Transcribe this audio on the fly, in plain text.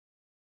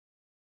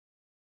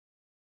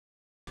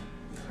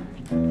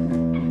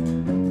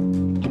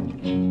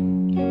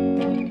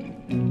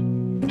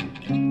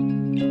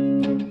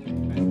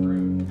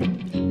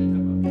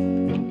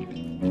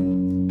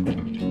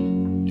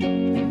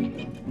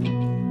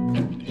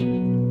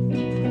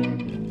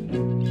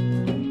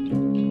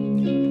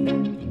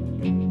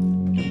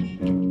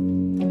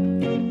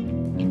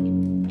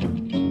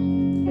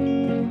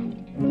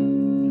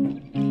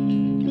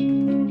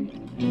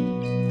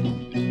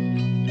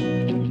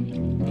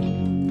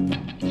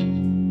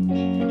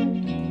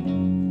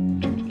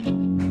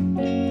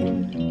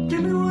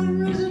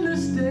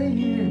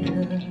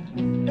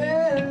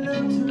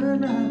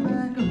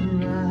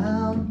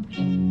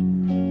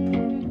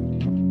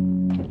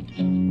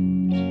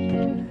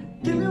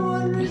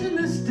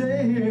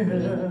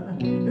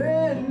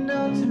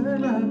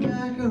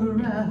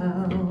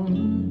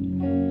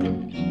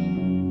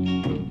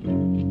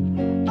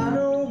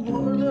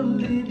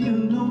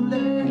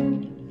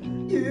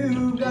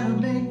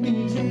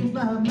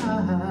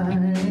Baby,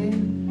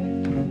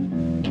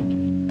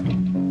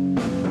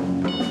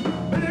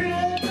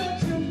 I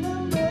got your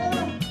number.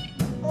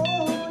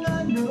 Oh, and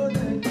I know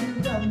that you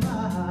got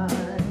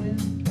mine.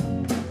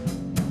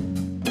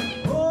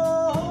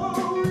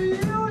 Oh,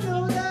 you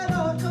know that I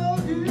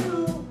called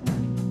you.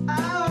 I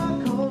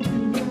called you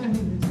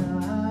many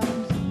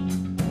times.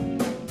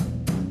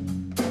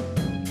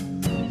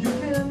 You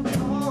can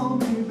call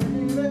me,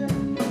 baby.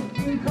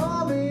 You can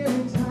call me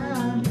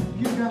anytime.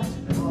 You got to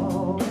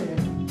call me.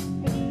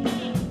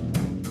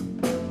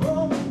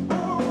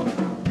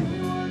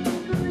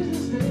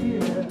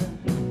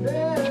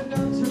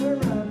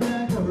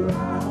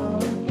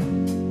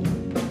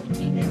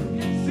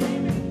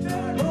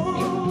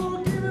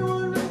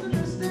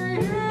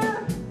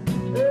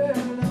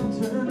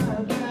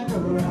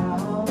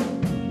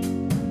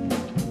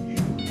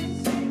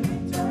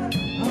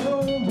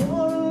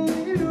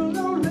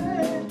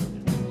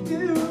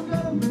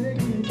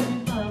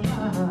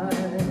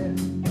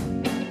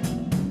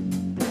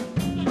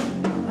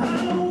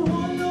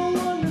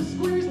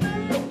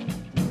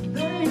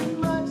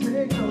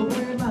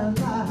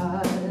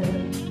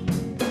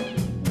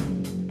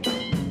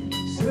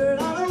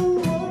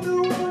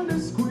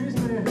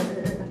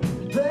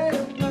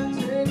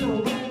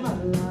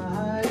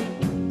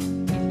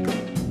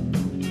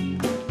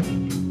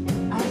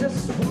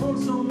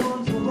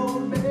 Someone to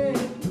hold me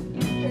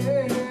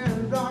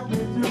and rock me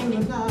through the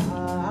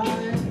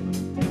night.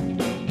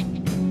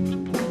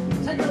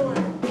 Take it away.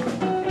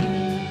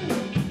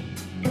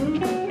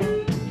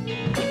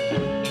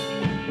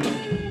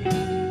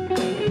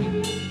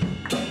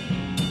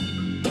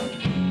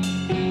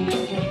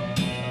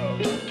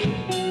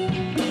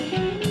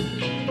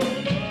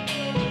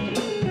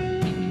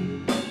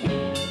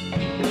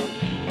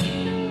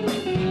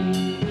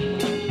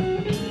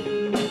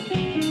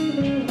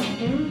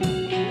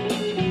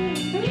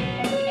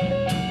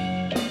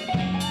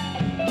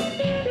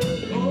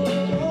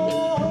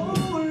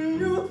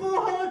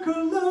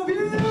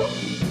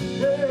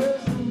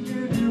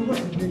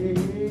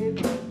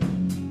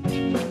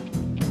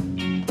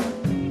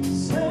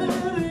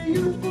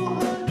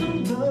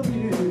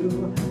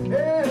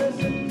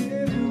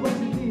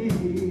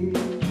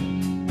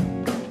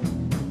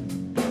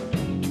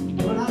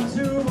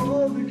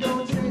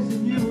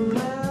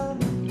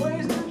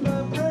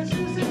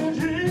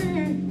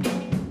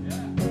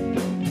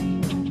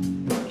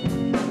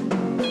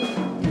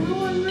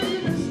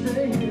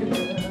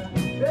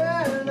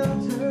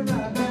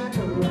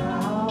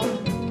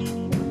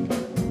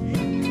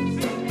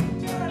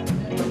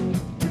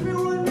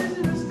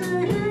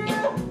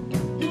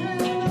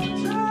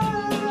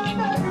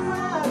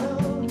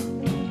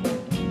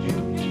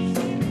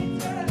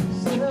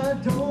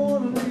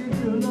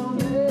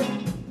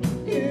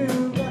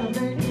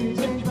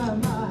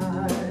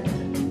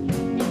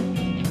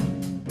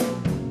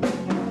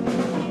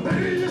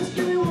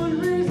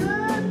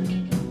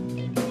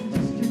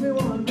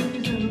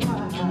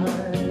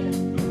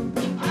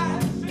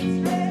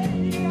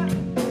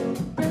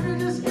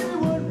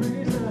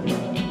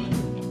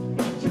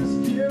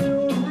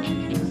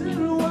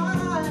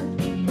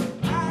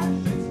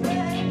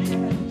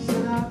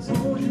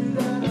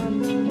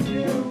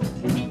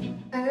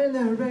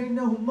 There ain't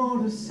no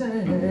more to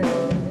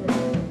say.